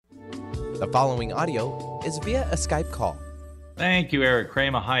The following audio is via a Skype call. Thank you, Eric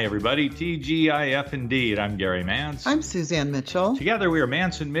Kramer. Hi, everybody. TGIF indeed. I'm Gary Mantz. I'm Suzanne Mitchell. Together, we are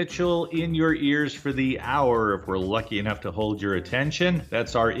Mantz and Mitchell in your ears for the hour, if we're lucky enough to hold your attention.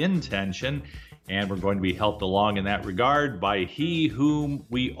 That's our intention. And we're going to be helped along in that regard by he whom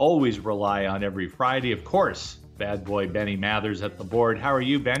we always rely on every Friday, of course. Bad boy Benny Mathers at the board. How are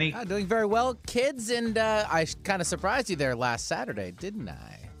you, Benny? Doing very well, kids. And I kind of surprised you there last Saturday, didn't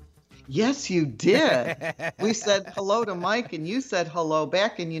I? Yes, you did. We said hello to Mike, and you said hello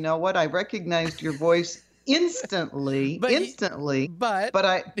back. And you know what? I recognized your voice instantly. But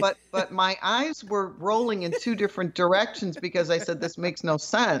my eyes were rolling in two different directions because I said this makes no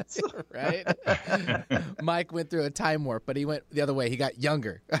sense. Right? Mike went through a time warp, but he went the other way. He got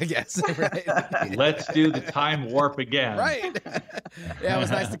younger, I guess. Right? Let's do the time warp again. Right. Yeah, it was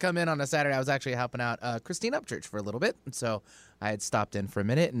nice to come in on a Saturday. I was actually helping out Christine Upchurch for a little bit, so I had stopped in for a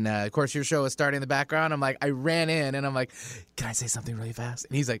minute, and of course your show was starting in the background. I ran in, and I'm like, can I say something really fast?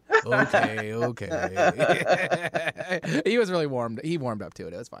 And he's like, okay. He was really warmed. He warmed up to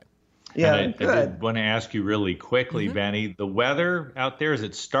it. It was fine. Yeah, I good. did want to ask you really quickly, Benny, the weather out there, is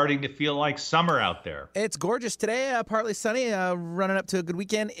it starting to feel like summer out there? It's gorgeous today, partly sunny, running up to a good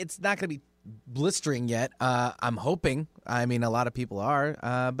weekend. It's not going to be blistering yet. I'm hoping. I mean, a lot of people are,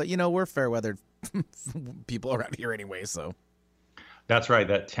 but we're fair weather people around here anyway, so. That's right,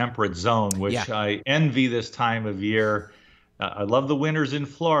 that temperate zone, which Yeah. I envy this time of year. I love the winters in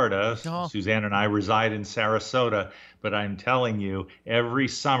Florida. Oh. Suzanne and I reside in Sarasota, but I'm telling you, every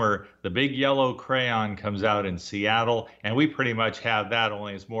summer, the big yellow crayon comes out in Seattle, and we pretty much have that,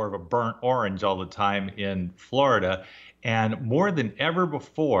 only it's more of a burnt orange all the time in Florida. And more than ever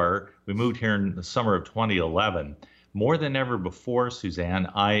before, we moved here in the summer of 2011, more than ever before, Suzanne,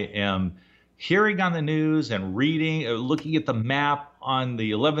 I am hearing on the news and reading, looking at the map on the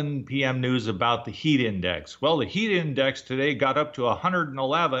 11 p.m. news about the heat index. Well, the heat index today got up to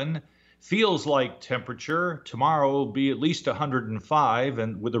 111. Feels like temperature. Tomorrow will be at least 105,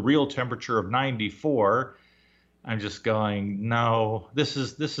 and with a real temperature of 94. I'm just going, no, this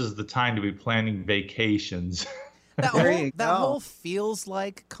is the time to be planning vacations. That whole feels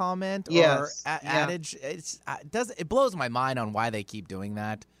like comment or adage, it blows my mind on why they keep doing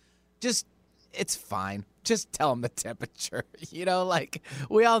that. It's fine. Just tell them the temperature.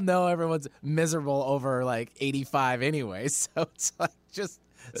 We all know everyone's miserable over 85 anyway. So it's just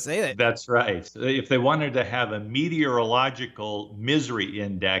say that. That's right. If they wanted to have a meteorological misery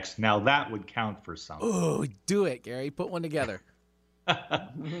index, now that would count for something. Oh, do it, Gary. Put one together.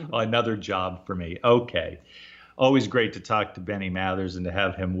 Another job for me. Okay. Always great to talk to Benny Mathers and to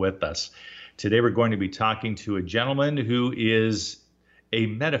have him with us. Today we're going to be talking to a gentleman who is a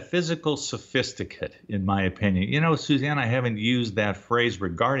metaphysical sophisticate, in my opinion. Suzanne, I haven't used that phrase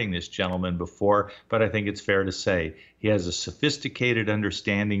regarding this gentleman before, but I think it's fair to say he has a sophisticated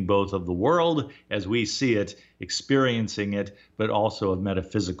understanding both of the world as we see it, experiencing it, but also of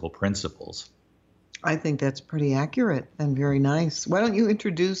metaphysical principles. I think that's pretty accurate and very nice. Why don't you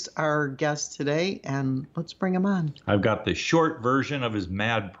introduce our guest today, and let's bring him on. I've got the short version of his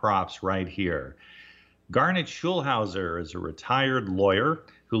mad props right here. Garnet Schulhauser is a retired lawyer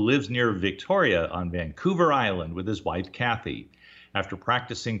who lives near Victoria on Vancouver Island with his wife, Kathy. After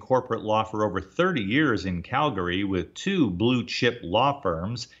practicing corporate law for over 30 years in Calgary with 2 blue-chip law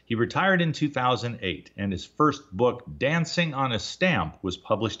firms, he retired in 2008, and his first book, Dancing on a Stamp, was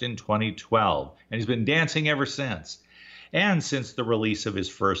published in 2012, and he's been dancing ever since. And since the release of his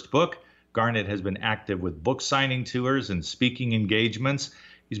first book, Garnet has been active with book signing tours and speaking engagements.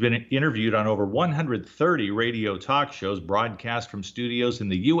 He's been interviewed on over 130 radio talk shows broadcast from studios in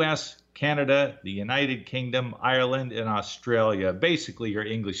the U.S., Canada, the United Kingdom, Ireland, and Australia, basically your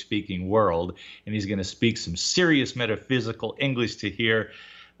English-speaking world. And he's going to speak some serious metaphysical English to hear.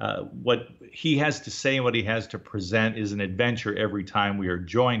 What he has to say and what he has to present is an adventure every time we are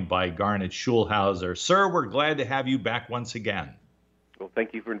joined by Garnet Schulhauser. Sir, we're glad to have you back once again. Well,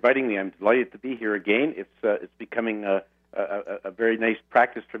 thank you for inviting me. I'm delighted to be here again. It's becoming a very nice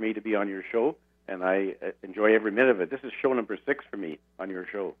practice for me to be on your show, and I enjoy every minute of it. This is show number 6 for me on your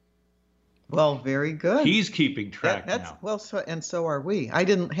show. Well, very good. He's keeping track now. Well, so are we. I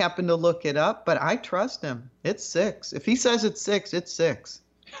didn't happen to look it up, but I trust him. It's 6. If he says it's 6, it's 6.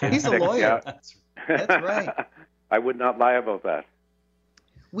 He's a lawyer. Yeah. That's right. I would not lie about that.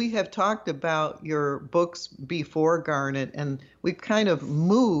 We have talked about your books before, Garnet, and we've kind of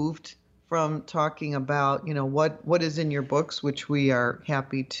moved from talking about, what is in your books, which we are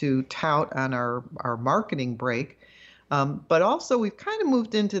happy to tout on our marketing break. But also we've kind of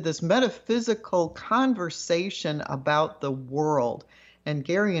moved into this metaphysical conversation about the world. And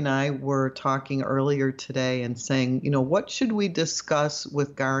Gary and I were talking earlier today and saying, what should we discuss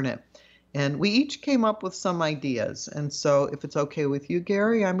with Garnet? And we each came up with some ideas. And so if it's okay with you,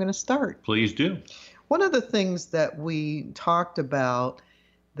 Gary, I'm going to start. Please do. One of the things that we talked about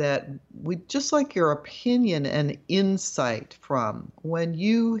that we just like your opinion and insight from when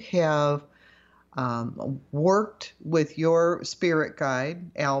you have worked with your spirit guide,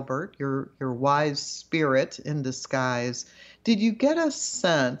 Albert, your wise spirit in disguise. Did you get a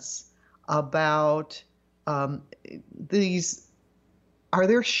sense about these? Are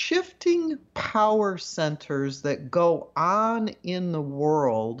there shifting power centers that go on in the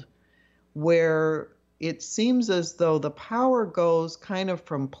world where it seems as though the power goes kind of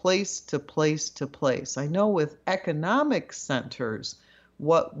from place to place to place? I know with economic centers,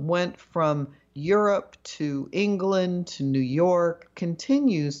 what went from Europe to England to New York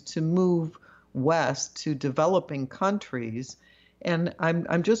continues to move west to developing countries. And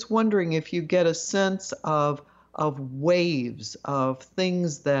I'm just wondering if you get a sense of waves of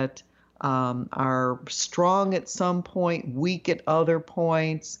things that are strong at some point, weak at other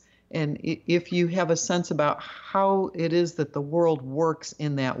points, and if you have a sense about how it is that the world works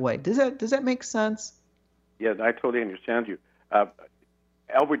in that way. Does that make sense? Yeah, I totally understand you.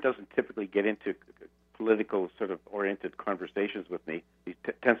 Albert doesn't typically get into political sort of oriented conversations with me. He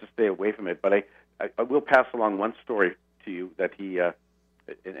tends to stay away from it. But I will pass along one story to you that he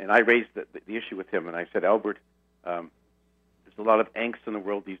and I raised the issue with him, and I said, Albert, there's a lot of angst in the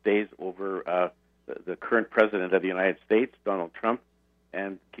world these days over the current president of the United States, Donald Trump.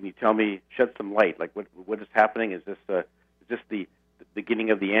 And can you tell me, shed some light, like what is happening? Is this the beginning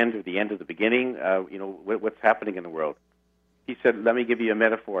of the end or the end of the beginning? What's happening in the world? He said, let me give you a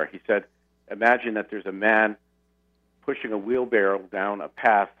metaphor. He said, imagine that there's a man pushing a wheelbarrow down a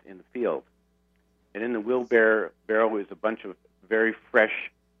path in the field. And in the wheelbarrow is a bunch of very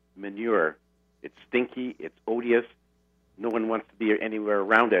fresh manure. It's stinky, it's odious. No one wants to be anywhere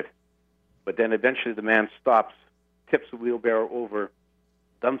around it. But then eventually the man stops, tips the wheelbarrow over,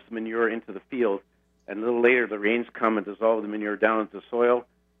 dumps the manure into the field, and a little later the rains come and dissolve the manure down into the soil,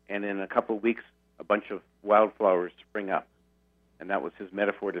 and in a couple of weeks a bunch of wildflowers spring up. And that was his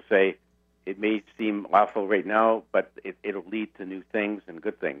metaphor to say, it may seem awful right now, but it'll lead to new things and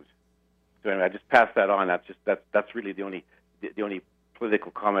good things. So anyway, I just passed that on. That's really the only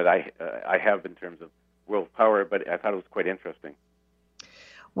political comment I have in terms of world power, but I thought it was quite interesting.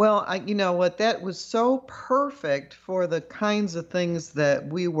 Well, you know what, that was so perfect for the kinds of things that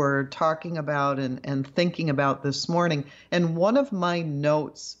we were talking about and thinking about this morning. And one of my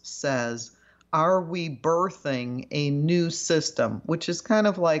notes says, are we birthing a new system? Which is kind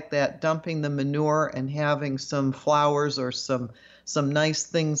of like that dumping the manure and having some flowers or some nice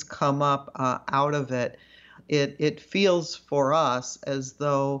things come up out of it. It feels for us as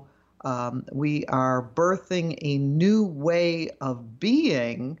though we are birthing a new way of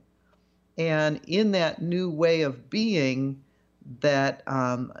being, and in that new way of being, that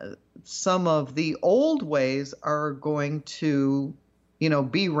some of the old ways are going to,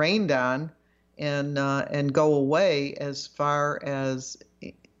 be rained on and go away, as far as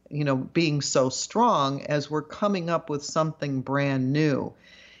being so strong as we're coming up with something brand new.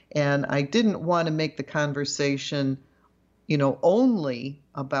 And I didn't want to make the conversation only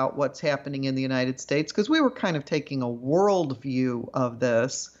about what's happening in the United States, because we were kind of taking a world view of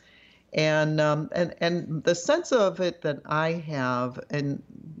this. And the sense of it that I have, and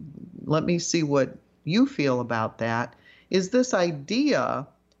let me see what you feel about that, is this idea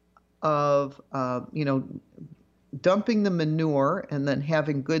of, dumping the manure and then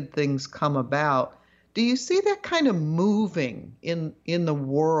having good things come about. Do you see that kind of moving in the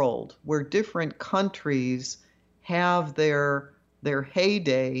world, where different countries have their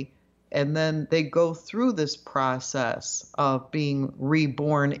heyday and then they go through this process of being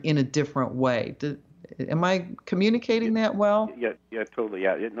reborn in a different way? Am I communicating that well? Yeah, totally.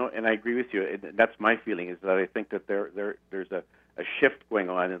 Yeah, and I agree with you. That's my feeling, is that I think that there's a shift going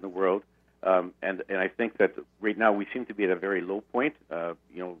on in the world, and I think that right now we seem to be at a very low point.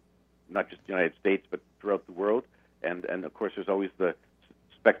 Not just the United States, but throughout the world, and of course there's always the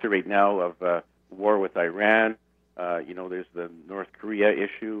specter right now of war with Iran. There's the North Korea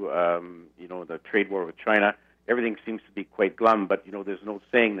issue. The trade war with China. Everything seems to be quite glum, but there's no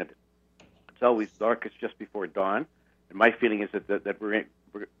saying that it's always darkest just before dawn. And my feeling is that we're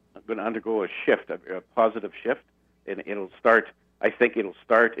going to undergo a shift, a positive shift, and I think it'll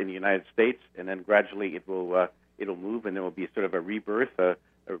start in the United States, and then gradually it'll move, and there will be sort of a rebirth, a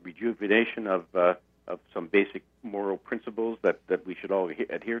rejuvenation of some basic moral principles that we should all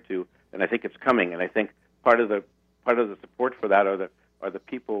adhere to. And I think it's coming. And I think part of the support for that are are the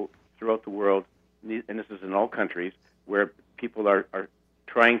people throughout the world, and this is in all countries, where people are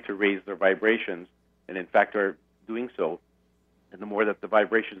trying to raise their vibrations, and in fact are doing so. And the more that the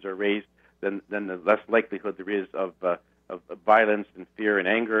vibrations are raised, then the less likelihood there is of violence and fear and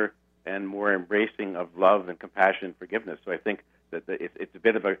anger, and more embracing of love and compassion and forgiveness. So I think that it's a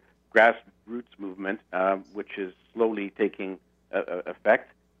bit of a grassroots movement, which is slowly taking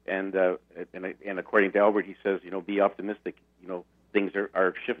effect. And according to Albert, he says, be optimistic. Things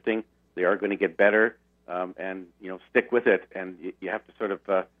are shifting. They are going to get better, and stick with it. And you have to sort of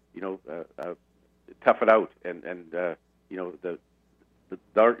tough it out. And the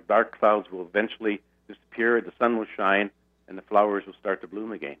dark clouds will eventually disappear. The sun will shine, and the flowers will start to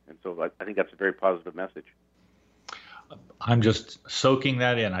bloom again. And so I think that's a very positive message. I'm just soaking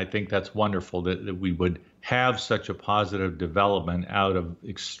that in. I think that's wonderful that we would have such a positive development out of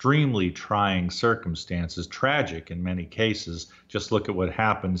extremely trying circumstances, tragic in many cases. Just look at what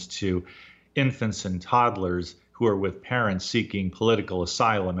happens to infants and toddlers who are with parents seeking political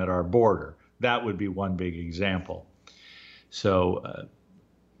asylum at our border. That would be one big example. So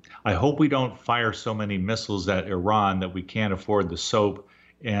I hope we don't fire so many missiles at Iran that we can't afford the soap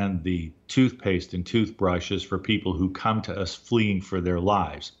and the toothpaste and toothbrushes for people who come to us fleeing for their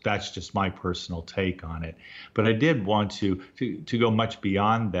lives. That's just my personal take on it. But I did want to go much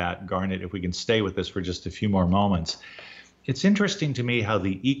beyond that, Garnet, if we can stay with this for just a few more moments. It's interesting to me how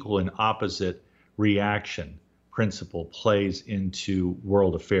the equal and opposite reaction principle plays into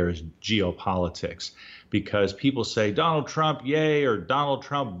world affairs, geopolitics, because people say Donald Trump, yay, or Donald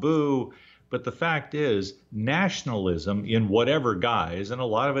Trump, boo. But the fact is, nationalism in whatever guise, and a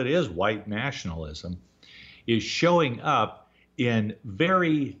lot of it is white nationalism, is showing up in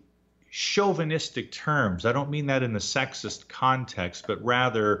very chauvinistic terms. I don't mean that in the sexist context, but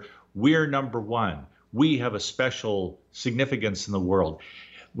rather, we're number one. We have a special significance in the world.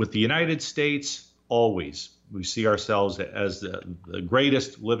 With the United States, always, we see ourselves as the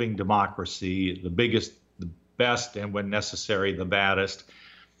greatest living democracy, the biggest, the best, and when necessary, the baddest.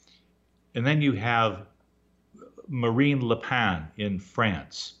 And then you have Marine Le Pen in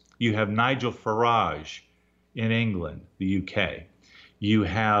France. You have Nigel Farage in England, the UK. You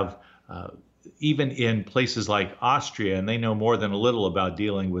have even in places like Austria, and they know more than a little about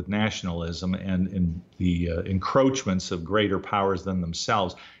dealing with nationalism and the encroachments of greater powers than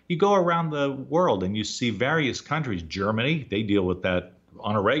themselves. You go around the world and you see various countries. Germany, they deal with that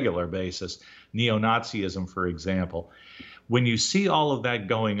on a regular basis. Neo-Nazism, for example. When you see all of that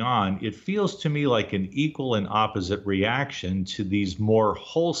going on, it feels to me like an equal and opposite reaction to these more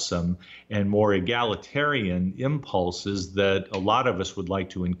wholesome and more egalitarian impulses that a lot of us would like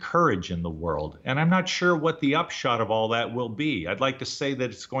to encourage in the world. And I'm not sure what the upshot of all that will be. I'd like to say that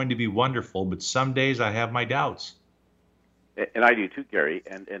it's going to be wonderful, but some days I have my doubts. And I do too, Gary.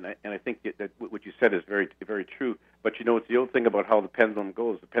 And I think that what you said is very, very true. But it's the old thing about how the pendulum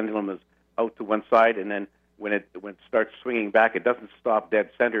goes. The pendulum is out to one side, and then when it starts swinging back, it doesn't stop dead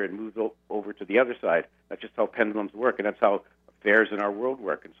center and moves over to the other side. That's just how pendulums work, and that's how affairs in our world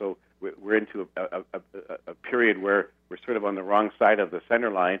work. And so we're into a period where we're sort of on the wrong side of the center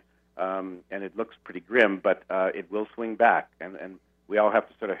line, and it looks pretty grim, but it will swing back. And we all have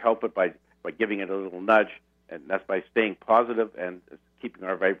to sort of help it by giving it a little nudge, and that's by staying positive and keeping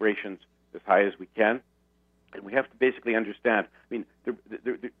our vibrations as high as we can. And we have to basically understand. I mean,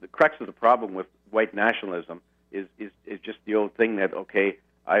 the crux of the problem with white nationalism is just the old thing that, okay,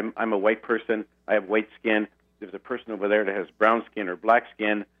 I'm a white person, I have white skin. There's a person over there that has brown skin or black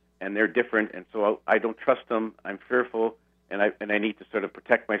skin, and they're different, and so I don't trust them. I'm fearful, and I need to sort of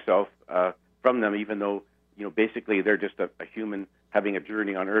protect myself from them, even though basically they're just a human having a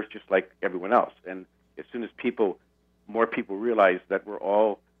journey on Earth just like everyone else. And as soon as more people realize that we're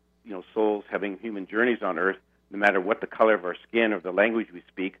all souls having human journeys on Earth, no matter what the color of our skin or the language we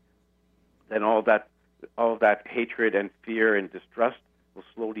speak, then all of that hatred and fear and distrust will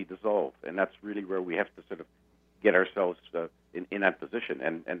slowly dissolve. And that's really where we have to sort of get ourselves in that position.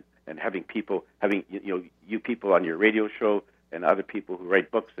 And having you people on your radio show and other people who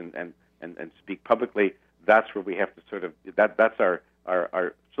write books and speak publicly, that's where we have to sort of that's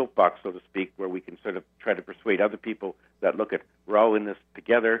our soapbox, so to speak, where we can sort of try to persuade other people that we're all in this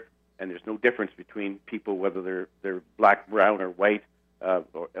together. And there's no difference between people, whether they're black, brown, or white,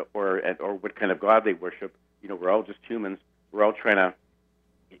 or what kind of God they worship. We're all just humans. We're all trying to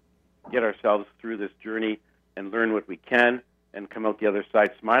get ourselves through this journey and learn what we can, and come out the other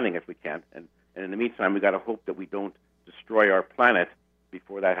side smiling if we can. And in the meantime, we got to hope that we don't destroy our planet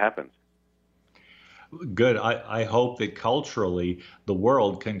before that happens. Good. I hope that culturally the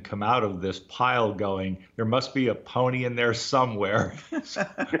world can come out of this pile going, there must be a pony in there somewhere.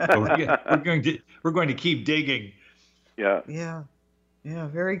 we're going to keep digging. Yeah. Yeah. Yeah.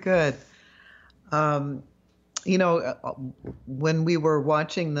 Very good. You know, when we were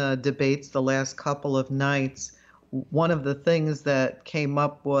watching the debates the last couple of nights, one of the things that came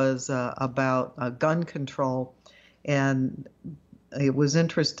up was about gun control. And it was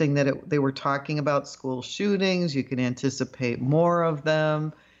interesting that they were talking about school shootings. You can anticipate more of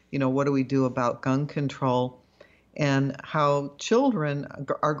them. You know, what do we do about gun control? And how children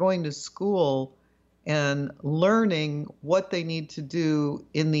are going to school and learning what they need to do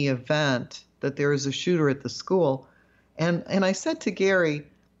in the event that there is a shooter at the school. And I said to Gary,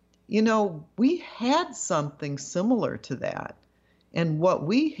 you know, we had something similar to that. And what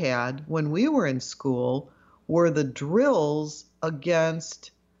we had when we were in school were the drills against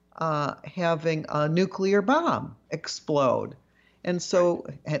having a nuclear bomb explode. And so,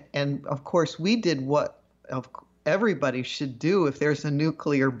 and of course, we did what everybody should do if there's a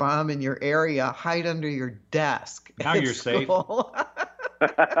nuclear bomb in your area: hide under your desk. Now you're safe.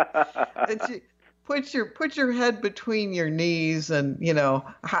 Put your head between your knees and, you know,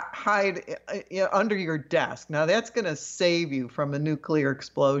 hide under your desk. Now that's going to save you from a nuclear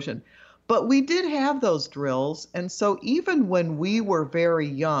explosion. But we did have those drills, and so even when we were very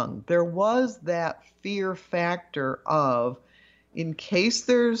young, there was that fear factor of, in case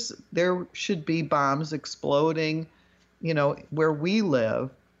there should be bombs exploding, you know, where we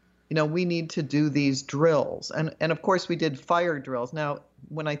live, you know, we need to do these drills. And of course we did fire drills. Now,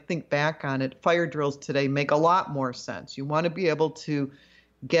 when I think back on it, fire drills today make a lot more sense. You want to be able to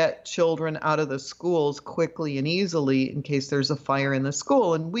get children out of the schools quickly and easily in case there's a fire in the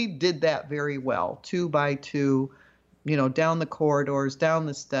school. And we did that very well, 2 by 2, you know, down the corridors, down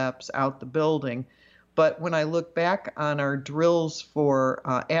the steps, out the building. But when I look back on our drills for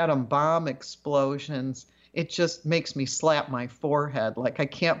atom bomb explosions, it just makes me slap my forehead. Like, I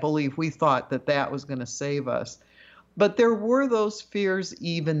can't believe we thought that was going to save us. But there were those fears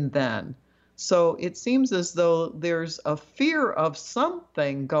even then. So it seems as though there's a fear of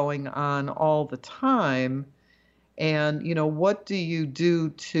something going on all the time. And, you know, what do you do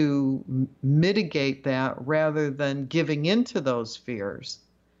to mitigate that rather than giving into those fears?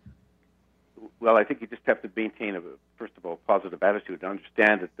 Well, I think you just have to maintain, first of all, a positive attitude and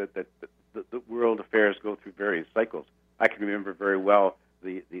understand that the world affairs go through various cycles. I can remember very well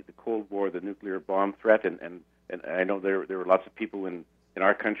the Cold War, the nuclear bomb threat, and I know there were lots of people in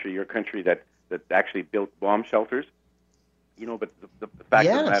our country, your country, that actually built bomb shelters. You know, but the fact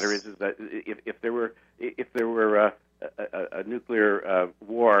of the matter is that if there were a nuclear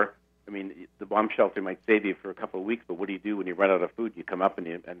war, I mean, the bomb shelter might save you for a couple of weeks, but what do you do when you run out of food? You come up and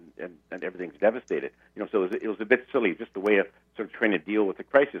everything's devastated. You know, so it was a bit silly, just a way of sort of trying to deal with the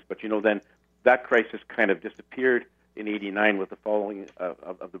crisis. But you know, then that crisis kind of disappeared in '89 with the falling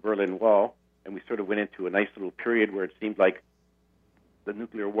of the Berlin Wall, and we sort of went into a nice little period where it seemed like the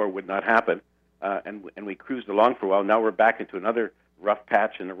nuclear war would not happen, and we cruised along for a while. Now we're back into another rough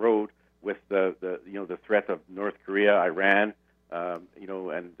patch in the road with the threat of North Korea, Iran. You know,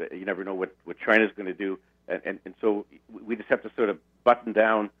 and you never know what China's going to do, and so we just have to sort of batten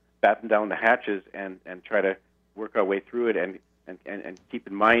down the hatches and try to work our way through it, and keep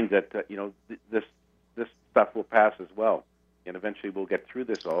in mind that you know, this stuff will pass as well, and eventually we'll get through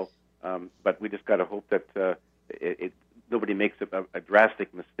this all. But we just got to hope that nobody makes a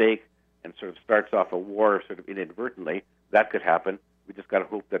drastic mistake and sort of starts off a war sort of inadvertently. That could happen. We just got to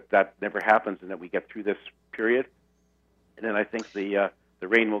hope that never happens and that we get through this period. And then I think the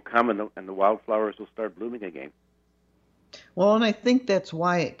rain will come and the wildflowers will start blooming again. Well, and I think that's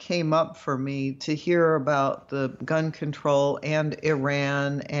why it came up for me to hear about the gun control and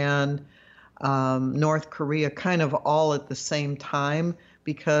Iran and North Korea kind of all at the same time,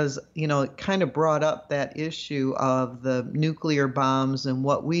 because, you know, it kind of brought up that issue of the nuclear bombs and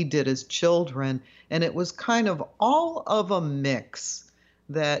what we did as children. And it was kind of all of a mix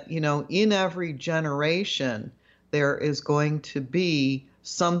that, you know, in every generation, there is going to be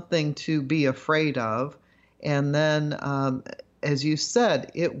something to be afraid of. And then, as you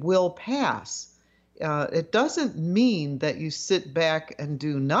said, it will pass. It doesn't mean that you sit back and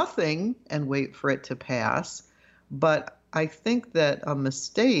do nothing and wait for it to pass. But I think that a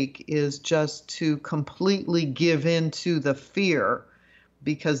mistake is just to completely give in to the fear,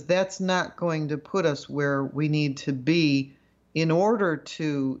 because that's not going to put us where we need to be in order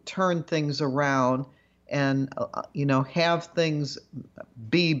to turn things around and, you know, have things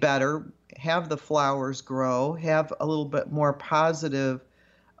be better, have the flowers grow, have a little bit more positive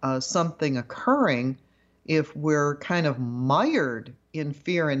something occurring if we're kind of mired in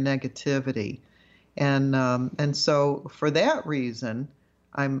fear and negativity. And so for that reason,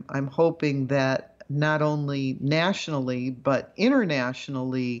 I'm hoping that not only nationally but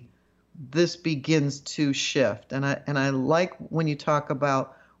internationally, this begins to shift. And I like when you talk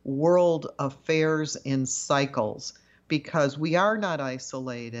about world affairs in cycles, because we are not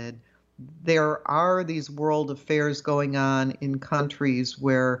isolated. There are these world affairs going on in countries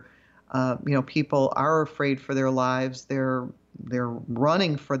where people are afraid for their lives. They're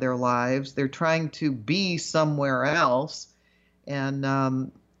running for their lives. They're trying to be somewhere else,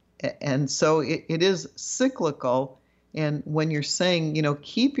 and so it is cyclical. And when you're saying,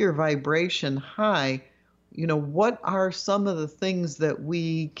 keep your vibration high, what are some of the things that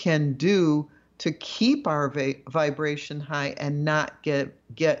we can do to keep our vibration high and not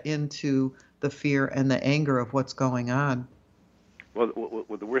get into the fear and the anger of what's going on? Well,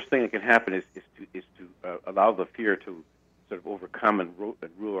 the worst thing that can happen is to allow the fear to sort of overcome and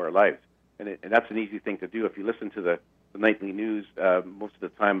rule our lives, and that's an easy thing to do. If you listen to the nightly news, most of the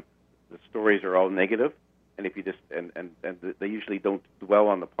time the stories are all negative, and if you just and they usually don't dwell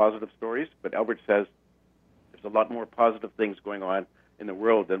on the positive stories. But Albert says there's a lot more positive things going on in the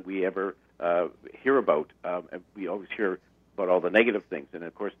world than we ever hear about, and we always hear about all the negative things. And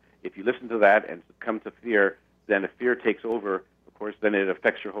of course, if you listen to that and come to fear, then if fear takes over, of course, then it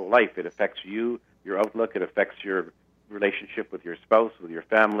affects your whole life. It affects you, your outlook. It affects your relationship with your spouse, with your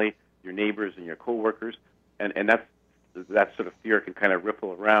family, your neighbors, and your coworkers. And that sort of fear can kind of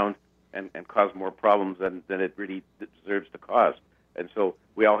ripple around and cause more problems than it really deserves to cause. And so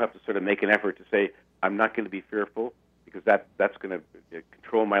we all have to sort of make an effort to say, I'm not going to be fearful, because that's going to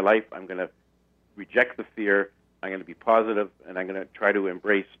control my life. I'm going to reject the fear. I'm going to be positive, and I'm going to try to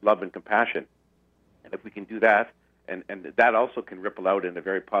embrace love and compassion. And if we can do that, and that also can ripple out in a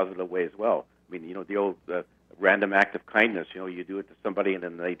very positive way as well. I mean, the old random act of kindness, you do it to somebody and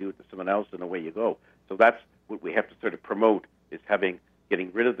then they do it to someone else, and away you go. So that's what we have to sort of promote, is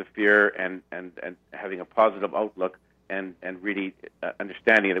getting rid of the fear and having a positive outlook, and really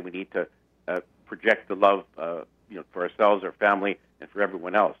understanding that we need to project the love for ourselves, our family, and for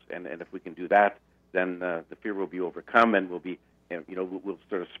everyone else. And if we can do that, then the fear will be overcome, and we'll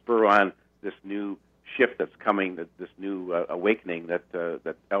sort of spur on this new shift that's coming, this new awakening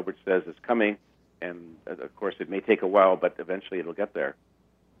that Albert says is coming. And of course, it may take a while, but eventually it'll get there.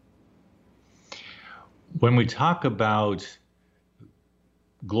 When we talk about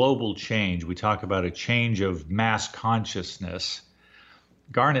global change, we talk about a change of mass consciousness.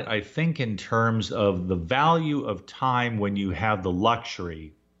 Garnet, I think in terms of the value of time when you have the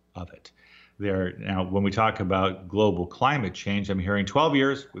luxury of it. Now, when we talk about global climate change, I'm hearing 12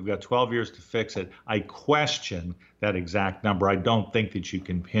 years. We've got 12 years to fix it. I question that exact number. I don't think that you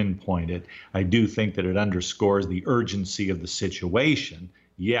can pinpoint it. I do think that it underscores the urgency of the situation.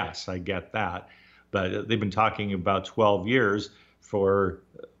 Yes, I get that. But they've been talking about 12 years for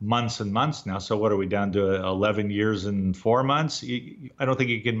months and months now. So what are we down to, 11 years and 4 months? I don't think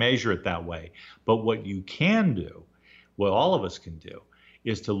you can measure it that way. But what you can do, what all of us can do,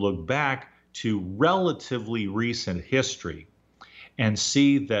 is to look back to relatively recent history and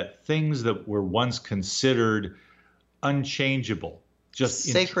see that things that were once considered unchangeable, just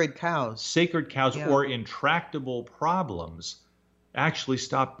sacred cows, yeah, or intractable problems, actually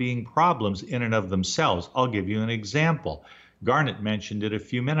stop being problems in and of themselves. I'll give you an example. Garnet mentioned it a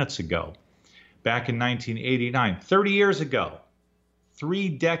few minutes ago. Back in 1989, 30 years ago, 3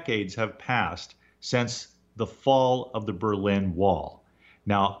 decades have passed since the fall of the Berlin Wall.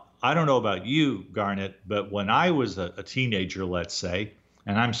 Now, I don't know about you, Garnet, but when I was a teenager, let's say,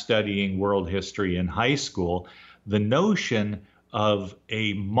 and I'm studying world history in high school, the notion of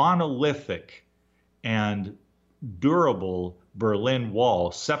a monolithic and durable Berlin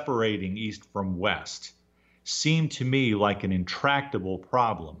Wall separating East from West seemed to me like an intractable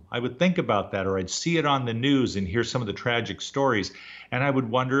problem. I would think about that, or I'd see it on the news and hear some of the tragic stories, and I would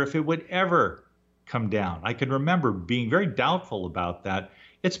wonder if it would ever come down. I can remember being very doubtful about that.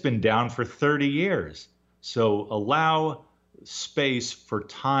 It's been down for 30 years. So allow space for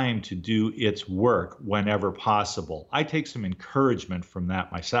time to do its work whenever possible. I take some encouragement from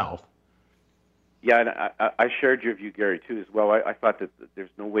that myself. Yeah, and I shared your view, Gary, too, as well. I thought that there's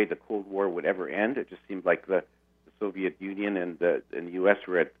no way the Cold War would ever end. It just seemed like the Soviet Union and the U.S.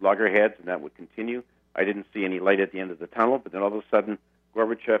 were at loggerheads, and that would continue. I didn't see any light at the end of the tunnel, but then all of a sudden,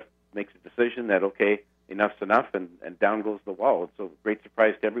 Gorbachev makes a decision that, okay, enough's enough, and down goes the wall. And so, great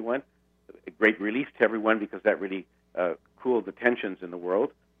surprise to everyone, a great relief to everyone, because that really cooled the tensions in the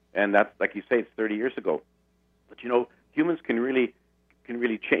world. And that's, like you say, it's 30 years ago. But, humans can really can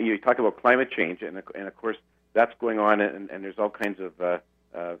really change. You talk about climate change, and of course that's going on, and there's all kinds of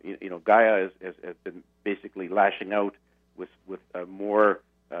Gaia has been basically lashing out with more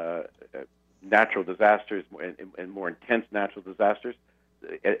natural disasters and more intense natural disasters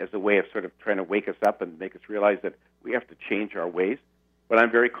as a way of sort of trying to wake us up and make us realize that we have to change our ways. But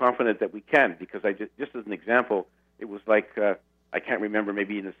I'm very confident that we can, because just as an example, it was like, I can't remember,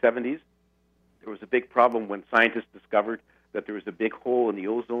 maybe in the 70s, there was a big problem when scientists discovered that there was a big hole in the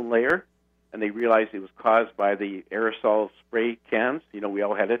ozone layer, and they realized it was caused by the aerosol spray cans. We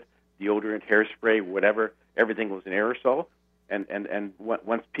all had it, deodorant, hairspray, whatever, everything was an aerosol. And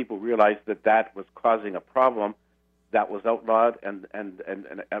once people realized that was causing a problem, that was outlawed. And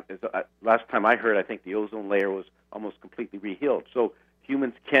last time I heard, I think the ozone layer was almost completely rehealed. So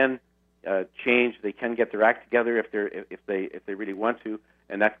humans can change. They can get their act together if they really want to,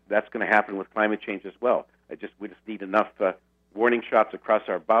 and that's going to happen with climate change as well. We just need enough warning shots across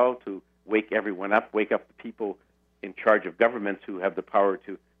our bow to wake everyone up, wake up the people in charge of governments who have the power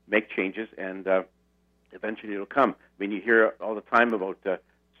to make changes, and eventually it'll come. I mean, you hear all the time about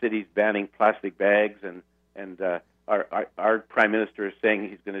cities banning plastic bags, and our Prime Minister is saying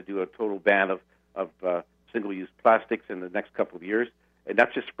he's going to do a total ban of single-use plastics in the next couple of years, and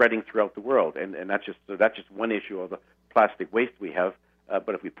that's just spreading throughout the world. And that's just one issue of the plastic waste we have.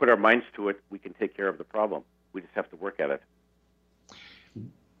 But if we put our minds to it, we can take care of the problem. We just have to work at it.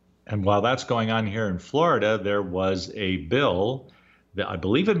 And while that's going on here in Florida, there was a bill that I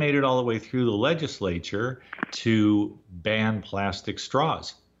believe it made it all the way through the legislature to ban plastic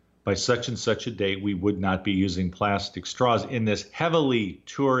straws. By such and such a date, we would not be using plastic straws in this heavily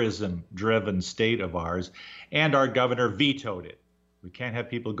tourism-driven state of ours, and our governor vetoed it. We can't have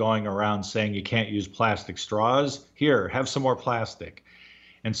people going around saying you can't use plastic straws. Here, have some more plastic.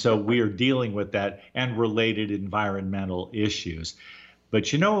 And so we are dealing with that and related environmental issues.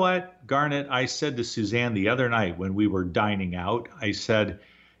 But you know what, Garnet, I said to Suzanne the other night when we were dining out, I said,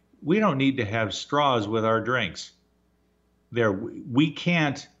 we don't need to have straws with our drinks. We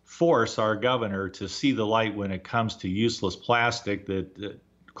can't force our governor to see the light when it comes to useless plastic that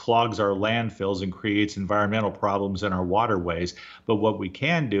clogs our landfills and creates environmental problems in our waterways. But what we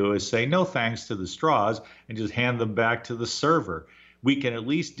can do is say no thanks to the straws and just hand them back to the server. We can at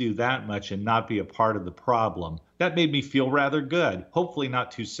least do that much and not be a part of the problem. That made me feel rather good. Hopefully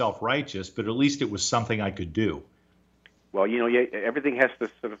not too self-righteous, but at least it was something I could do. Well, everything has to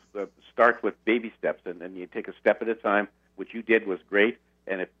sort of start with baby steps, and you take a step at a time. What you did was great,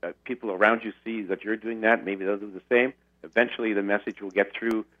 and if people around you see that you're doing that, maybe they'll do the same. Eventually the message will get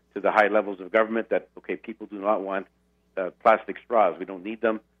through to the high levels of government that, okay, people do not want plastic straws. We don't need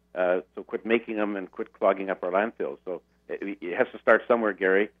them, so quit making them and quit clogging up our landfills. So it has to start somewhere,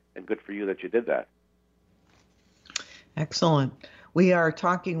 Gary, and good for you that you did that. Excellent. We are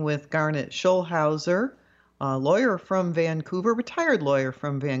talking with Garnet Schulhauser, a lawyer from Vancouver, retired lawyer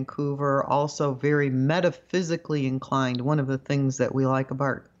from Vancouver, also very metaphysically inclined. One of the things that we like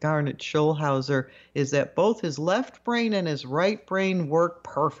about Garnet Schulhauser is that both his left brain and his right brain work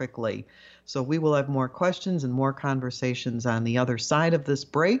perfectly. So we will have more questions and more conversations on the other side of this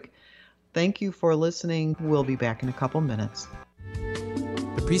break. Thank you for listening. We'll be back in a couple minutes.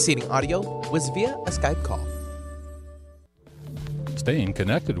 The preceding audio was via a Skype call. Staying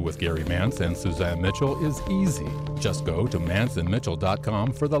connected with Gary Mantz and Suzanne Mitchell is easy. Just go to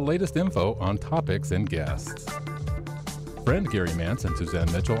mantzandmitchell.com for the latest info on topics and guests. Friend Gary Mantz and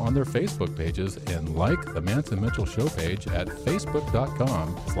Suzanne Mitchell on their Facebook pages and like the Mantz and Mitchell show page at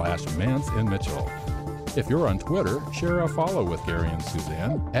facebook.com/MantzandMitchell. If you're on Twitter, share a follow with Gary and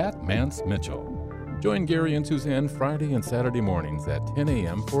Suzanne at Mantz Mitchell. Join Gary and Suzanne Friday and Saturday mornings at 10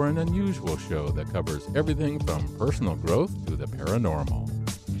 a.m. for an unusual show that covers everything from personal growth to the paranormal.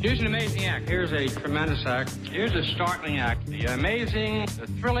 Here's an amazing act. Here's a tremendous act. Here's a startling act. The amazing, the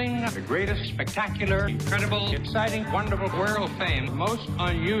thrilling, the greatest, spectacular, incredible, exciting, wonderful, world-famed, most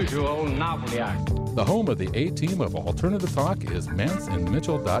unusual novelty act. The home of the A-team of Alternative Talk is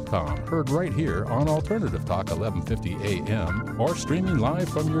mantzandmitchell.com. Heard right here on Alternative Talk 1150 AM or streaming live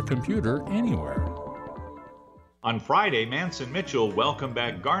from your computer anywhere. On Friday, Mantz and Mitchell welcome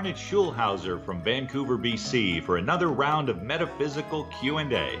back Garnet Schulhauser from Vancouver, BC for another round of metaphysical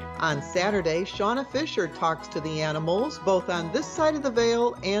Q&A. On Saturday, Shauna Fisher talks to the animals, both on this side of the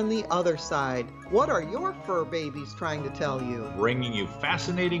veil and the other side. What are your fur babies trying to tell you? Bringing you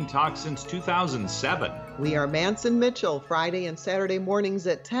fascinating talk since 2007. We are Mantz and Mitchell, Friday and Saturday mornings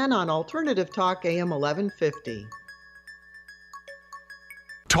at 10 on Alternative Talk AM 1150.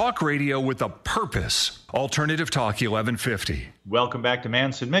 Talk radio with a purpose. Alternative Talk 1150. Welcome back to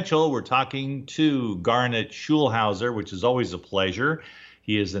Mantz and Mitchell. We're talking to Garnet Schulhauser, which is always a pleasure.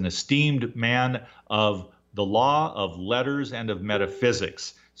 He is an esteemed man of the law, of letters, and of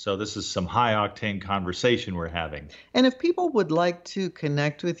metaphysics. So this is some high-octane conversation we're having. And if people would like to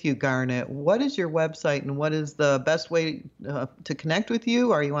connect with you, Garnet, what is your website and what is the best way to connect with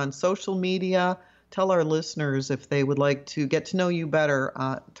you? Are you on social media? Tell our listeners if they would like to get to know you better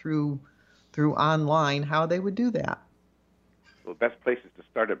through online, how they would do that. Well, the best place is to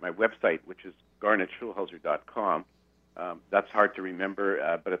start at my website, which is garnetschulhauser.com. That's hard to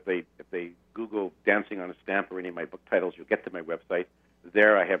remember, but if they Google Dancing on a Stamp or any of my book titles, you'll get to my website.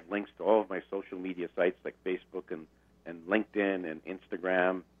 There I have links to all of my social media sites like Facebook and LinkedIn and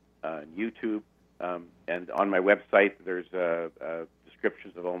Instagram and YouTube. And on my website, there's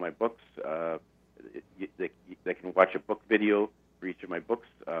descriptions of all my books. They can watch a book video for each of my books.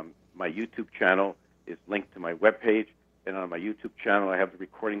 My YouTube channel is linked to my webpage. And on my YouTube channel, I have the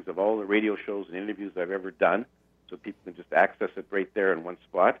recordings of all the radio shows and interviews I've ever done. So people can just access it right there in one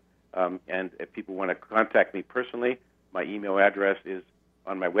spot. And if people want to contact me personally, my email address is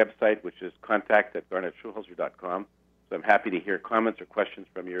on my website, which is contact@garnetschulhauser.com. So I'm happy to hear comments or questions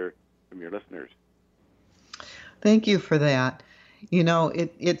from your listeners. Thank you for that. You know,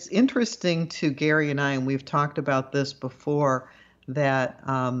 it's interesting to Gary and I, and we've talked about this before, that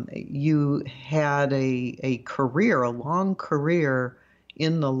you had a career, a long career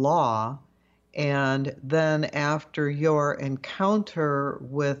in the law, and then after your encounter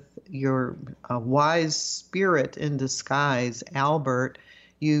with your wise spirit in disguise, Albert,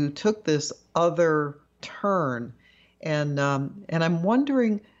 you took this other turn. And I'm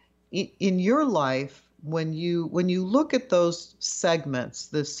wondering, in your life, when you look at those segments,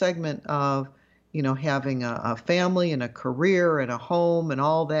 the segment of, you know, having a family and a career and a home and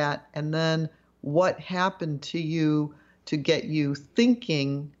all that, and then what happened to you to get you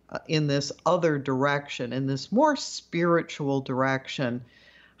thinking in this other direction, in this more spiritual direction,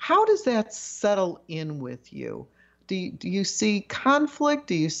 how does that settle in with you? Do you see conflict?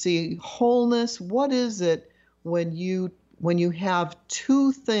 Do you see wholeness? What is it when you have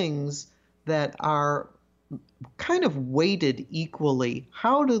two things that are kind of weighted equally?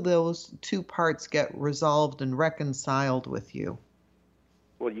 How do those two parts get resolved and reconciled with you?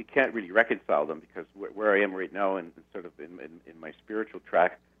 Well, you can't really reconcile them because where I am right now and sort of in my spiritual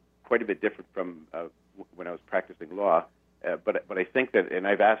track, quite a bit different from when I was practicing law. But I think that, and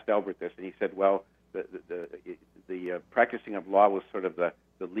I've asked Albert this, and he said, well, the practicing of law was sort of the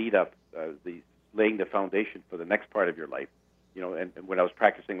lead up, the laying the foundation for the next part of your life. You know, and when I was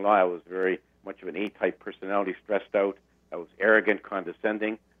practicing law, I was very much of an A-type personality, stressed out. I was arrogant,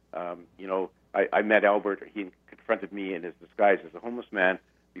 condescending. You know, I met Albert. He confronted me in his disguise as a homeless man.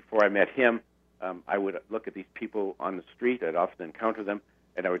 Before I met him, I would look at these people on the street. I'd often encounter them,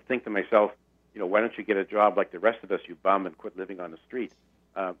 and I would think to myself, you know, why don't you get a job like the rest of us, you bum, and quit living on the street?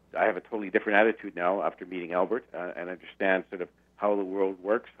 I have a totally different attitude now after meeting Albert and understand sort of how the world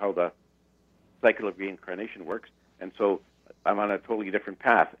works, how the cycle of reincarnation works. And so I'm on a totally different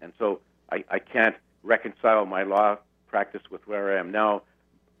path. And so I can't reconcile my law practice with where I am now,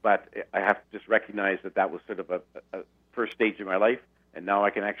 but I have to just recognize that that was sort of a first stage of my life, and now I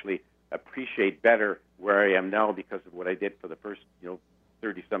can actually appreciate better where I am now because of what I did for the first,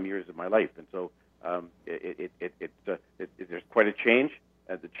 30-some years of my life. And so there's quite a change.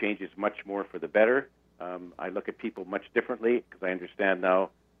 The change is much more for the better. I look at people much differently because I understand now,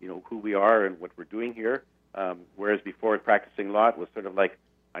 who we are and what we're doing here. Whereas before practicing law, it was sort of like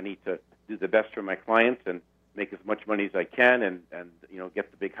I need to do the best for my clients and make as much money as I can and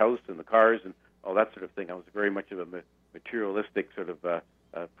get the big house and the cars and all that sort of thing. I was very much of a materialistic sort of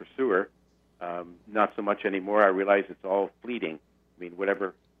pursuer. Not so much anymore. I realize it's all fleeting. I mean,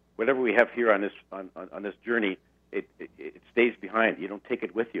 whatever we have here on this journey, it stays behind. You don't take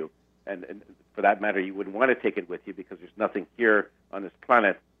it with you, and for that matter, you wouldn't want to take it with you because there's nothing here on this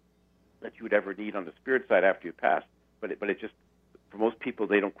planet that you would ever need on the spirit side after you pass. But it just, for most people,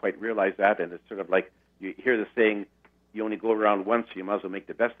 they don't quite realize that, and it's sort of like you hear the saying, "You only go around once, so you might as well make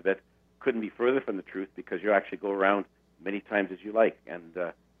the best of it." Couldn't be further from the truth because you actually go around many times as you like, and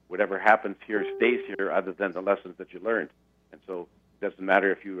whatever happens here stays here, other than the lessons that you learned. And so it doesn't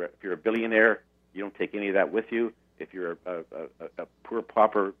matter if you're a billionaire, you don't take any of that with you. If you're a poor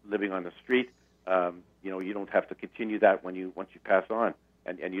pauper living on the street, you don't have to continue that once you pass on,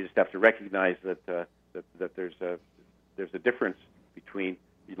 and you just have to recognize that there's a difference between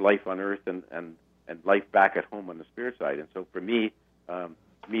life on earth and life back at home on the spirit side. And so for me,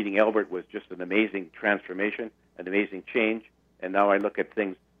 meeting Albert was just an amazing transformation, an amazing change, and now I look at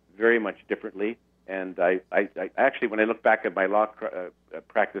things very much differently. And I actually, when I look back at my law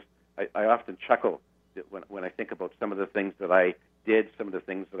practice, I often chuckle when I think about some of the things that I did, some of the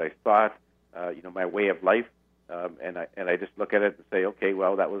things that I thought, my way of life, and I just look at it and say, okay,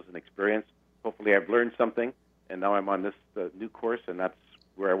 well, that was an experience. Hopefully, I've learned something, and now I'm on this new course, and that's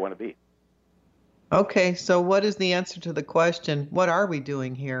where I want to be. Okay, so what is the answer to the question? What are we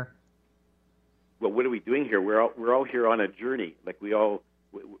doing here? Well, what are we doing here? We're all here on a journey. Like we're all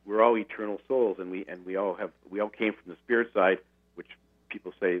eternal souls, and we all came from the spirit side, which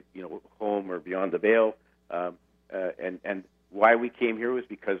people say, home or beyond the veil. And why we came here was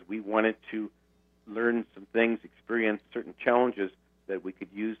because we wanted to learn some things, experience certain challenges that we could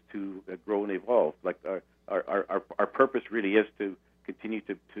use to grow and evolve. Like our purpose really is to continue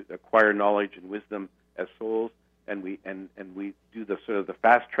to acquire knowledge and wisdom as souls, and we do the sort of the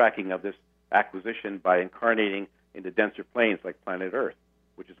fast tracking of this acquisition by incarnating into denser planes like planet Earth,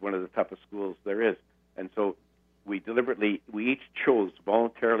 which is one of the toughest schools there is. And so we each chose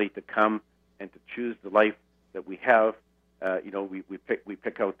voluntarily to come and to choose the life that we have. We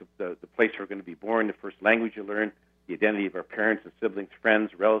pick out the place we're going to be born, the first language you learn, the identity of our parents and siblings,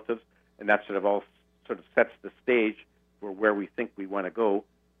 friends, relatives, and that sort of sets the stage for where we think we want to go.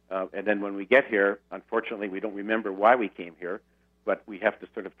 And then when we get here, unfortunately, we don't remember why we came here, but we have to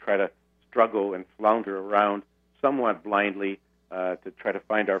sort of try to struggle and flounder around somewhat blindly to try to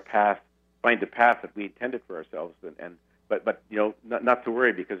find our path, find the path that we intended for ourselves. But not to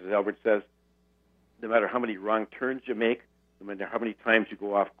worry, because as Albert says, no matter how many wrong turns you make, no matter how many times you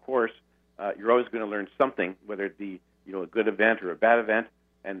go off course, you're always going to learn something, whether it be a good event or a bad event,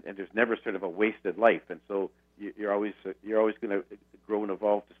 and there's never sort of a wasted life. And so you're always going to grow and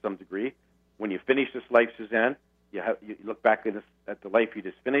evolve to some degree. When you finish this life, Suzanne, you look back at the life you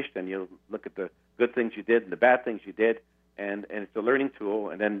just finished, and you look at the good things you did and the bad things you did, and it's a learning tool.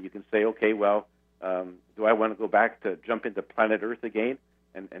 And then you can say, okay, well, do I want to go back to jump into planet Earth again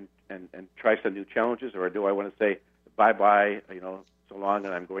and try some new challenges, or do I want to say bye-bye, so long,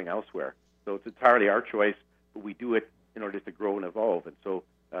 and I'm going elsewhere? So it's entirely our choice, but we do it in order to grow and evolve. And so,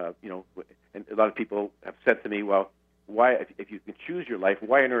 and a lot of people have said to me, well, why, if you can choose your life,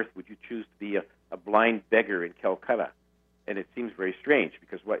 why on earth would you choose to be a blind beggar in Calcutta? And it seems very strange,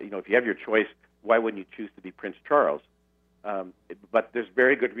 because if you have your choice, why wouldn't you choose to be Prince Charles? But there's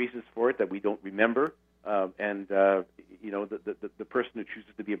very good reasons for it that we don't remember. The person who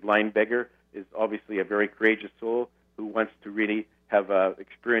chooses to be a blind beggar is obviously a very courageous soul who wants to really have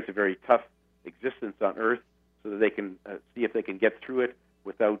experience a very tough existence on Earth, so that they can see if they can get through it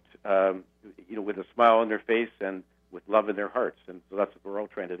without, with a smile on their face and with love in their hearts. And so that's what we're all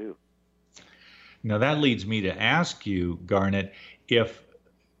trying to do. Now that leads me to ask you, Garnet, if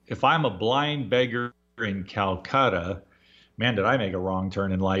I'm a blind beggar in Calcutta, man, did I make a wrong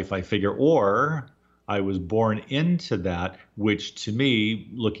turn in life, I figure, or I was born into that, which to me,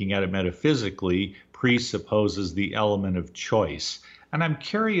 looking at it metaphysically, presupposes the element of choice. And I'm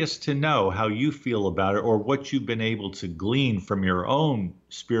curious to know how you feel about it, or what you've been able to glean from your own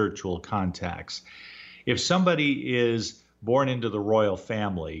spiritual contacts. If somebody is born into the royal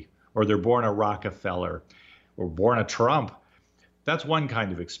family, or they're born a Rockefeller, or born a Trump, that's one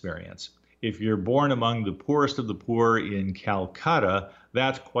kind of experience. If you're born among the poorest of the poor in Calcutta,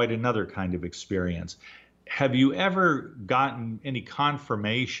 that's quite another kind of experience. Have you ever gotten any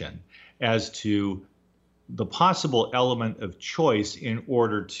confirmation as to the possible element of choice in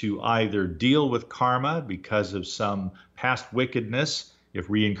order to either deal with karma because of some past wickedness, if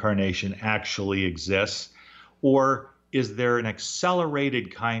reincarnation actually exists, or is there an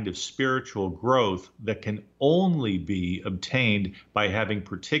accelerated kind of spiritual growth that can only be obtained by having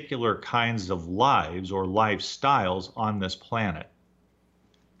particular kinds of lives or lifestyles on this planet?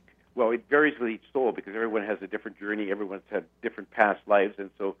 Well, it varies with each soul, because everyone has a different journey. Everyone's had different past lives. And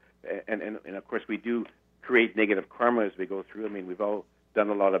so, and of course, we do create negative karma as we go through. I mean, we've all done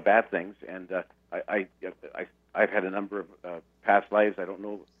a lot of bad things. And I've had a number of past lives. I don't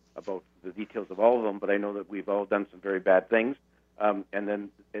know about the details of all of them, but I know that we've all done some very bad things. And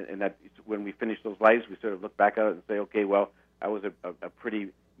that when we finish those lives, we sort of look back at it and say, okay, well, I was a pretty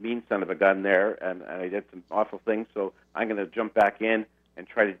mean son of a gun there, and I did some awful things, so I'm going to jump back in and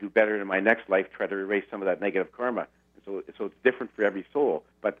try to do better in my next life, try to erase some of that negative karma. And so it's different for every soul,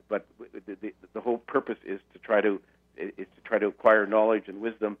 but the whole purpose is to try to acquire knowledge and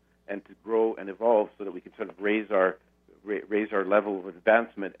wisdom and to grow and evolve, so that we can sort of raise our level of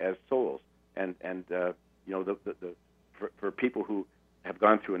advancement as souls. And for people who have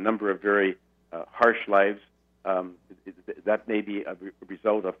gone through a number of very harsh lives, that may be a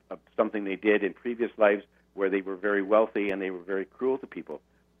result of something they did in previous lives, where they were very wealthy and they were very cruel to people.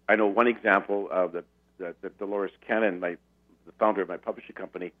 I know one example that Dolores Cannon, the founder of my publishing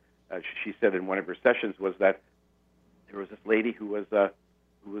company, she said in one of her sessions was that there was this lady who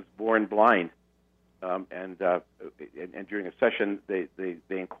was born blind, and during a session they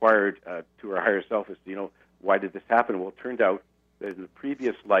inquired to her higher self as to, why did this happen? Well, it turned out that in the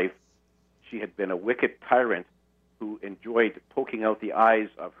previous life she had been a wicked tyrant who enjoyed poking out the eyes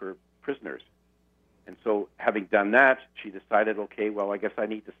of her prisoners. And so having done that, she decided, okay, well, I guess I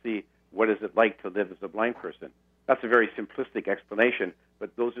need to see what is it like to live as a blind person. That's a very simplistic explanation,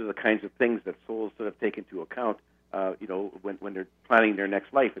 but those are the kinds of things that souls sort of take into account, when they're planning their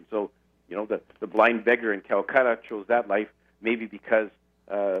next life. And so, the blind beggar in Calcutta chose that life maybe because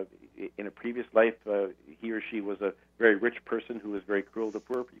in a previous life he or she was a very rich person who was very cruel to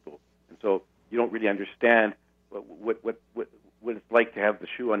poor people. And so you don't really understand what it's like to have the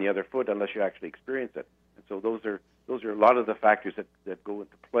shoe on the other foot unless you actually experience it. And so those are a lot of the factors that go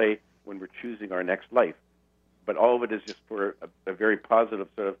into play when we're choosing our next life. But all of it is just for a very positive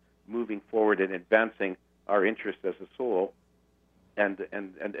sort of moving forward and advancing our interest as a soul. And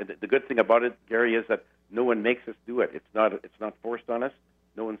the good thing about it, Gary, is that no one makes us do it. It's not forced on us.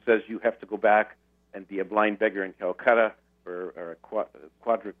 No one says you have to go back and be a blind beggar in Calcutta or a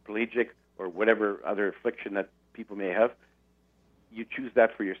quadriplegic or whatever other affliction that people may have. You choose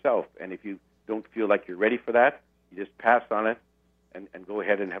that for yourself. And if you don't feel like you're ready for that, you just pass on it and go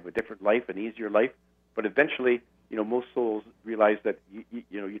ahead and have a different life, an easier life. But eventually, most souls realize that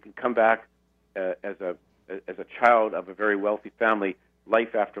you can come back as a child of a very wealthy family,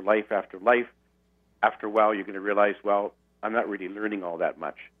 life after life after life. After a while, you're going to realize, well, I'm not really learning all that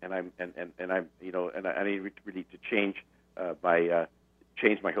much, and I need really to change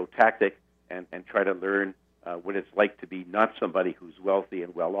my whole tactic and try to learn what it's like to be not somebody who's wealthy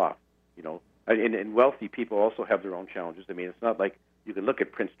and well off. And wealthy people also have their own challenges. I mean, it's not like you can look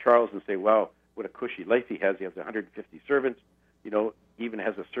at Prince Charles and say, wow, what a cushy life he has. He has 150 servants. He even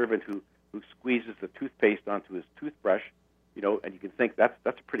has a servant who squeezes the toothpaste onto his toothbrush. And you can think that's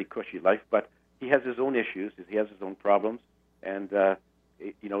a pretty cushy life, but he has his own issues. He has his own problems, and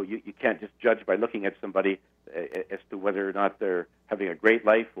you can't just judge by looking at somebody as to whether or not they're having a great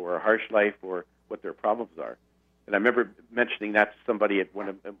life or a harsh life or what their problems are. And I remember mentioning that to somebody at one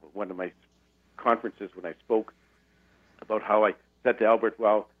of my conferences when I spoke about how I said to Albert,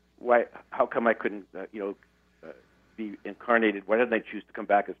 well, how come I couldn't, be incarnated? Why didn't I choose to come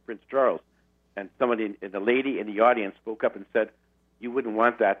back as Prince Charles? And a lady in the audience spoke up and said, you wouldn't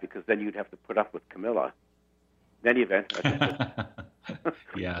want that because then you'd have to put up with Camilla. In any event,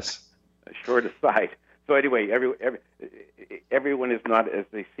 yes. A short aside. So anyway, everyone is not as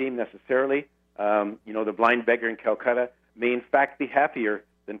they seem necessarily. The blind beggar in Calcutta may in fact be happier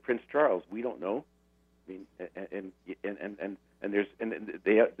than Prince Charles. We don't know. I mean, and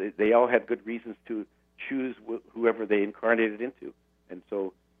they all had good reasons to choose whoever they incarnated into. And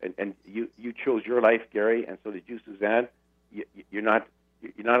so, and you chose your life, Gary, and so did you, Suzanne. You're not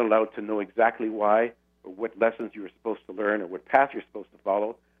allowed to know exactly why or what lessons you were supposed to learn or what path you're supposed to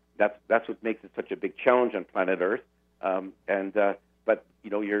follow. That's what makes it such a big challenge on planet Earth. But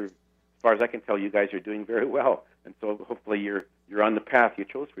you're, as far as I can tell, you guys are doing very well, and so hopefully you're on the path you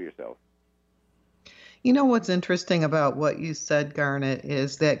chose for yourself. What's interesting about what you said, Garnet,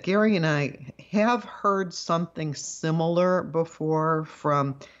 is that Gary and I have heard something similar before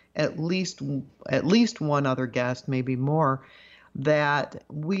from at least one other guest, maybe more, that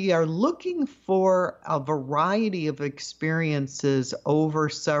we are looking for a variety of experiences over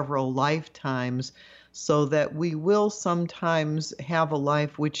several lifetimes so that we will sometimes have a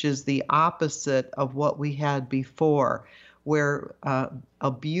life which is the opposite of what we had before, where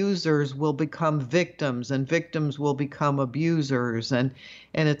abusers will become victims and victims will become abusers. And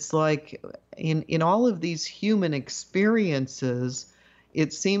it's like in all of these human experiences,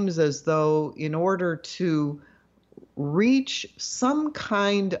 it seems as though in order to reach some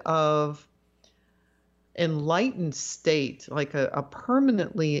kind of enlightened state, like a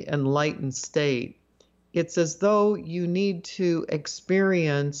permanently enlightened state, it's as though you need to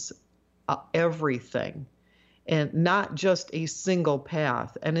experience everything and not just a single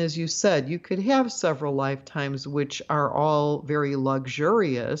path. And as you said, you could have several lifetimes which are all very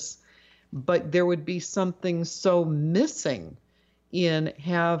luxurious, but there would be something so missing in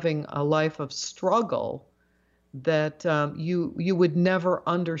having a life of struggle that you would never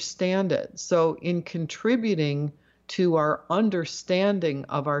understand it. So in contributing to our understanding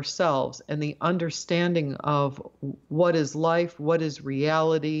of ourselves and the understanding of what is life, what is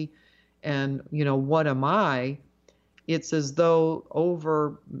reality, and what am I, it's as though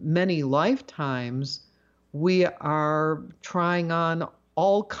over many lifetimes We are trying on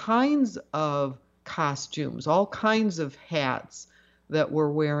all kinds of costumes, all kinds of hats that we're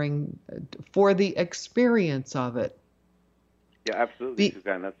wearing for the experience of it. Yeah, absolutely,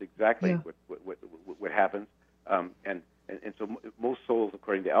 Suzanne. That's exactly what happens. And so most souls,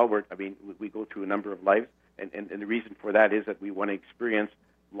 according to Albert, I mean, we go through a number of lives, and the reason for that is that we want to experience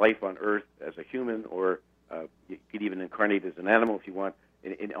life on Earth as a human, or you could even incarnate as an animal if you want,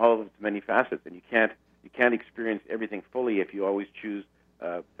 in all of its many facets. And you can't experience everything fully if you always choose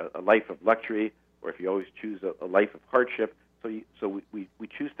a life of luxury, or if you always choose a life of hardship. So we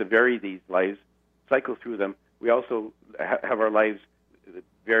choose to vary these lives, cycle through them. We also have our lives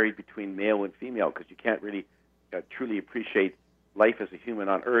varied between male and female, because you can't really truly appreciate life as a human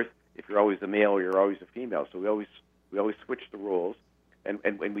on Earth if you're always a male or you're always a female. So we always switch the roles, and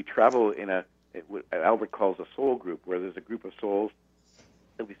when we travel in what Albert calls a soul group, where there's a group of souls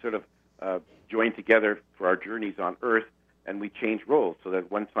that we sort of join together for our journeys on Earth, and we change roles. So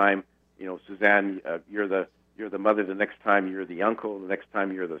that one time, Suzanne, you're the mother. The next time you're the uncle. The next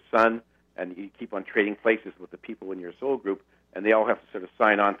time you're the son. And you keep on trading places with the people in your soul group, and they all have to sort of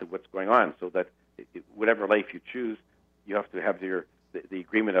sign on to what's going on, so that whatever life you choose, you have to have the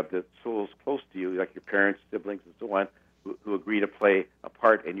agreement of the souls close to you, like your parents, siblings, and so on, who agree to play a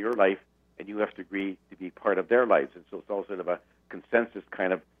part in your life, and you have to agree to be part of their lives. And so it's all sort of a consensus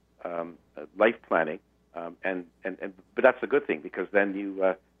kind of life planning, but that's a good thing, because then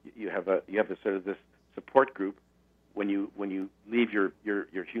you have this sort of this support group. When you leave your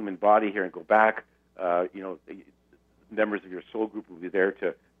human body here and go back, members of your soul group will be there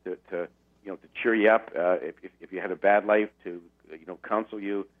to cheer you up if you had a bad life, to counsel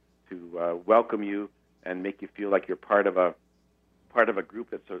you, to welcome you, and make you feel like you're part of a group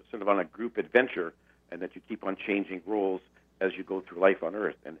that's sort of on a group adventure, and that you keep on changing roles as you go through life on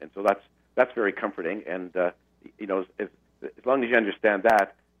Earth, and so that's very comforting. And as long as you understand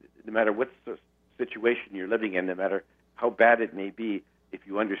that, no matter what situation you're living in, no matter how bad it may be, if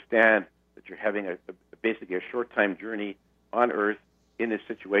you understand that you're having basically a short-time journey on Earth in this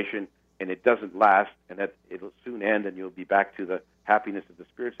situation, and it doesn't last, and that it'll soon end, and you'll be back to the happiness of the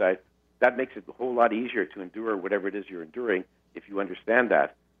spirit side, that makes it a whole lot easier to endure whatever it is you're enduring, if you understand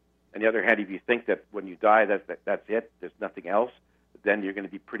that. On the other hand, if you think that when you die, that's it, there's nothing else, then you're going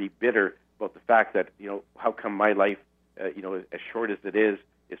to be pretty bitter about the fact that, how come my life, as short as it is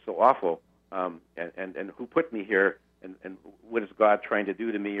so awful. And who put me here, and what is God trying to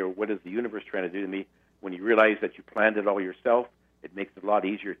do to me, or what is the universe trying to do to me? When you realize that you planned it all yourself, it makes it a lot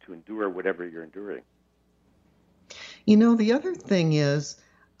easier to endure whatever you're enduring. The other thing is,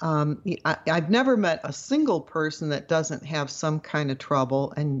 I've never met a single person that doesn't have some kind of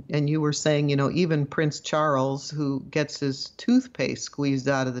trouble. And you were saying, even Prince Charles, who gets his toothpaste squeezed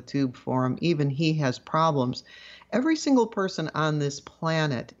out of the tube for him, even he has problems. Every single person on this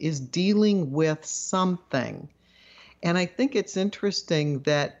planet is dealing with something. And I think it's interesting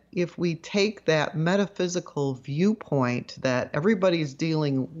that if we take that metaphysical viewpoint that everybody's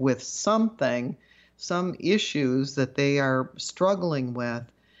dealing with something, some issues that they are struggling with,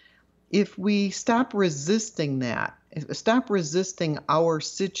 if we stop resisting that, stop resisting our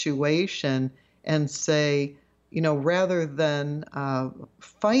situation and say, rather than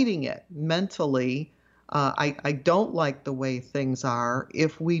fighting it mentally, I don't like the way things are,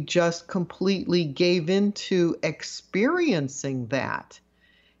 if we just completely gave into experiencing that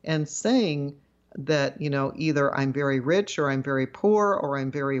and saying that, either I'm very rich, or I'm very poor, or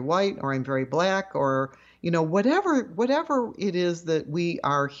I'm very white, or I'm very black, or, whatever it is that we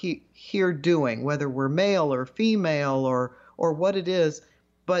are here doing, whether we're male or female or what it is,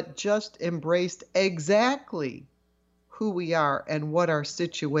 but just embraced exactly who we are and what our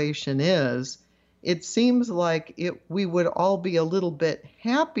situation is. It seems like we would all be a little bit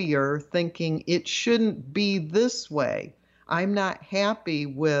happier thinking it shouldn't be this way. I'm not happy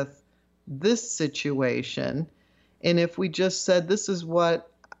with this situation. And if we just said, this is what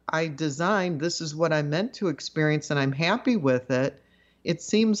I designed, this is what I meant to experience, and I'm happy with it, it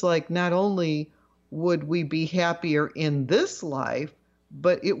seems like not only would we be happier in this life,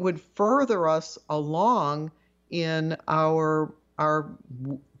 but it would further us along in the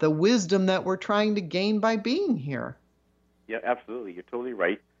wisdom that we're trying to gain by being here. Yeah, absolutely. You're totally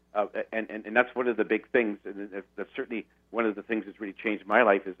right. And that's one of the big things, and that's certainly one of the things that's really changed my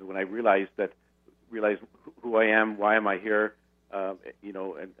life, is when I realized who I am, why am I here, and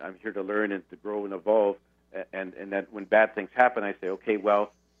I'm here to learn and to grow and evolve, and that when bad things happen, I say, okay,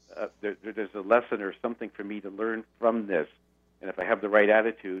 well, there's a lesson or something for me to learn from this, and if I have the right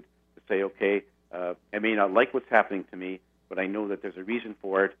attitude to say, okay, I may not like what's happening to me, but I know that there's a reason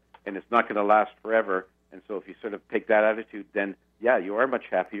for it, and it's not going to last forever, And so if you sort of take that attitude, then, yeah, you are much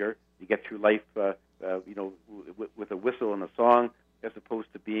happier. You get through life, with a whistle and a song, as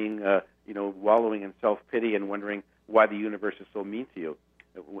opposed to being, wallowing in self-pity and wondering why the universe is so mean to you.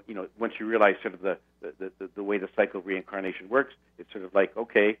 Once you realize sort of the way the cycle of reincarnation works, it's sort of like,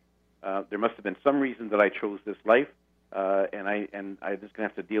 okay, there must have been some reason that I chose this life, and I'm just going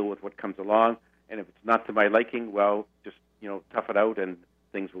to have to deal with what comes along. And if it's not to my liking, well, just tough it out, and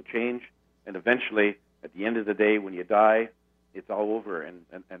things will change. And eventually, at the end of the day, when you die, it's all over, and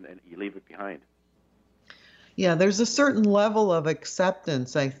you leave it behind. Yeah, there's a certain level of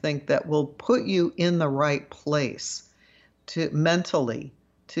acceptance, I think, that will put you in the right place mentally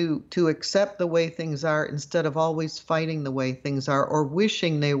to accept the way things are instead of always fighting the way things are or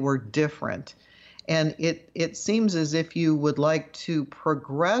wishing they were different. And it seems as if you would like to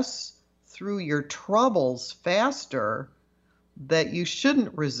progress through your troubles faster, that you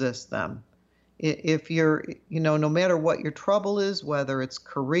shouldn't resist them. If you're, no matter what your trouble is, whether it's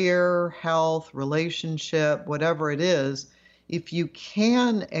career, health, relationship, whatever it is, if you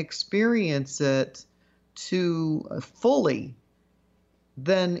can experience it to fully,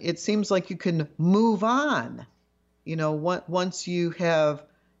 then it seems like you can move on. Once you have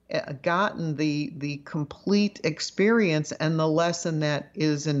gotten the complete experience and the lesson that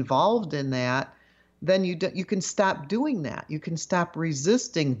is involved in that, then you can stop doing that. You can stop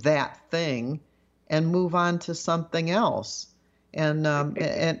resisting that thing and move on to something else. And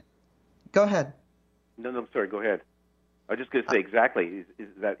go ahead. No, I'm sorry. Go ahead. I was just going to say exactly is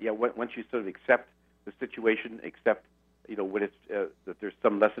that once you sort of accept the situation, accept what it's that there's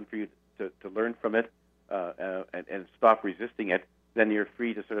some lesson for you to learn from it, and stop resisting it, then you're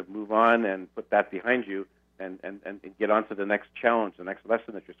free to sort of move on and put that behind you and get on to the next challenge, the next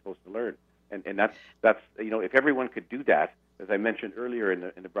lesson that you're supposed to learn. And that's if everyone could do that, as I mentioned earlier in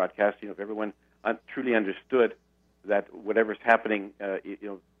the broadcast, if everyone truly understood that whatever's happening,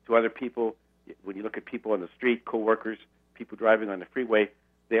 to other people, when you look at people on the street, coworkers, people driving on the freeway,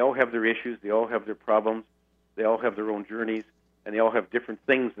 they all have their issues, they all have their problems, they all have their own journeys, and they all have different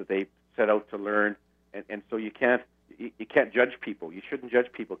things that they set out to learn. And so you can't judge people. You shouldn't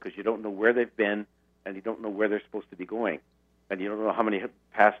judge people because you don't know where they've been and you don't know where they're supposed to be going. And you don't know how many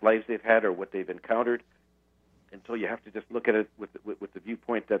past lives they've had or what they've encountered. And so you have to just look at it with the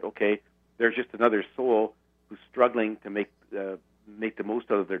viewpoint that, okay, there's just another soul who's struggling to make the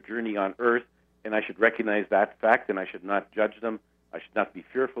most out of their journey on Earth, and I should recognize that fact, and I should not judge them. I should not be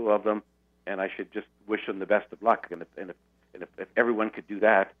fearful of them, and I should just wish them the best of luck. And if everyone could do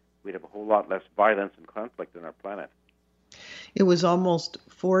that, we'd have a whole lot less violence and conflict on our planet. It was almost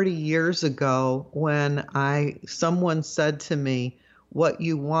 40 years ago when someone said to me, what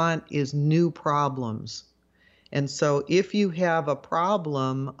you want is new problems. And so if you have a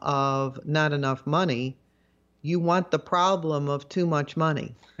problem of not enough money, you want the problem of too much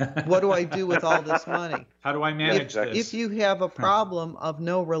money. What do I do with all this money? How do I manage this? If you have a problem of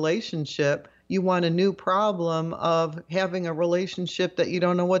no relationship, you want a new problem of having a relationship that you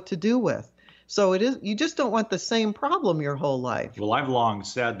don't know what to do with. So you just don't want the same problem your whole life. Well, I've long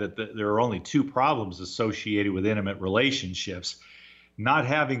said that there are only two problems associated with intimate relationships: not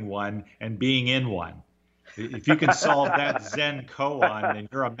having one and being in one. If you can solve that Zen koan, then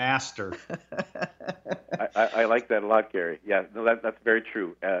you're a master. I like that a lot, Gary. Yeah, no, that's very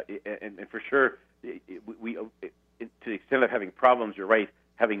true. And for sure, we to the extent of having problems, you're right.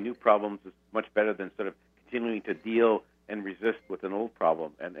 Having new problems is much better than sort of continuing to deal and resist with an old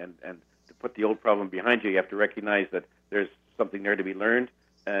problem. And to put the old problem behind you have to recognize that there's something there to be learned,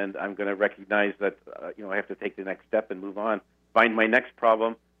 and I'm going to recognize that I have to take the next step and move on, find my next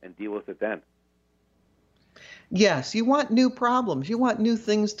problem, and deal with it then. Yes, you want new problems. You want new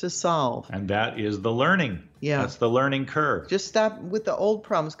things to solve. And that is the learning. Yeah. That's the learning curve. Just stop with the old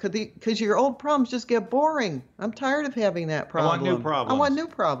problems because your old problems just get boring. I'm tired of having that problem. I want new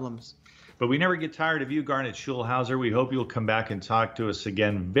problems. But we never get tired of you, Garnet Schulhauser. We hope you'll come back and talk to us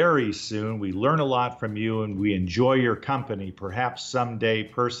again very soon. We learn a lot from you, and we enjoy your company, perhaps someday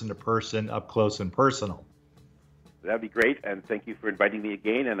person to person, up close and personal. That'd be great, and thank you for inviting me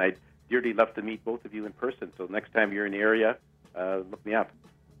again, and I'd dearly love to meet both of you in person. So next time you're in the area, look me up.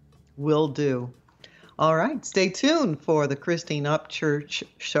 Will do. All right, stay tuned for the Christine Upchurch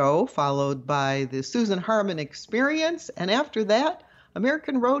Show, followed by the Susan Harmon Experience, and after that,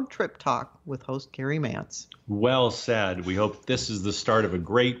 American Road Trip Talk with host Gary Mantz. Well said. We hope this is the start of a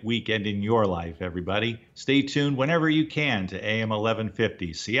great weekend in your life, everybody. Stay tuned whenever you can to AM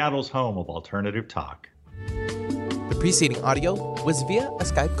 1150, Seattle's home of alternative talk. The preceding audio was via a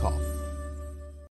Skype call.